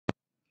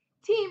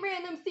Team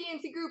random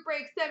C&C group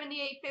break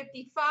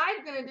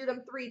 7855. Gonna do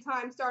them 3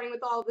 times, starting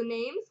with all the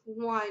names.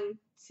 1,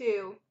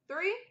 2,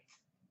 3.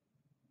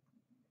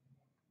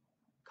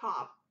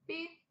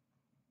 Copy.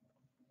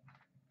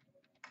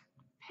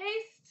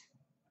 Paste.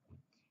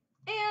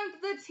 And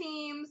the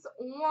teams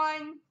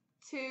 1,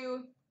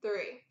 2,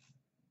 3.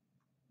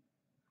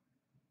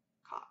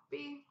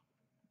 Copy.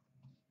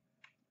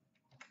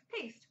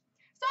 Paste.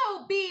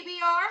 So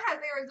BBR has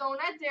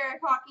Arizona,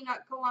 Derek Hockey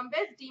Nut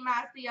Columbus,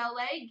 D-Massey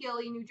LA,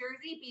 Gilly New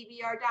Jersey,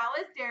 BBR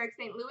Dallas, Derek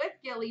St. Louis,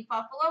 Gilly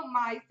Buffalo,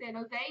 My San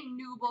Jose,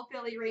 Newble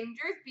Philly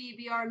Rangers,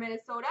 BBR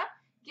Minnesota,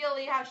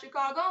 Gilly has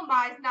Chicago,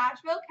 Mize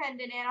Nashville,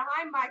 Kendon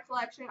Anaheim, My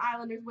Collection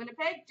Islanders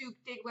Winnipeg, Duke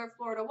Digler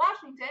Florida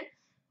Washington,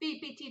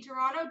 BPT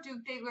Toronto,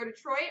 Duke Digler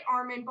Detroit,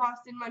 Armin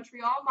Boston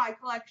Montreal, My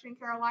Collection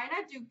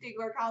Carolina, Duke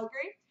Digler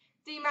Calgary,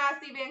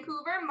 D-Massey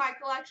Vancouver, My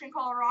Collection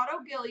Colorado,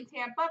 Gilly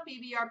Tampa,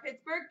 BBR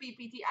Pittsburgh,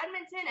 BPT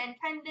Edmonton, and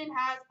Kendon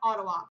has Ottawa.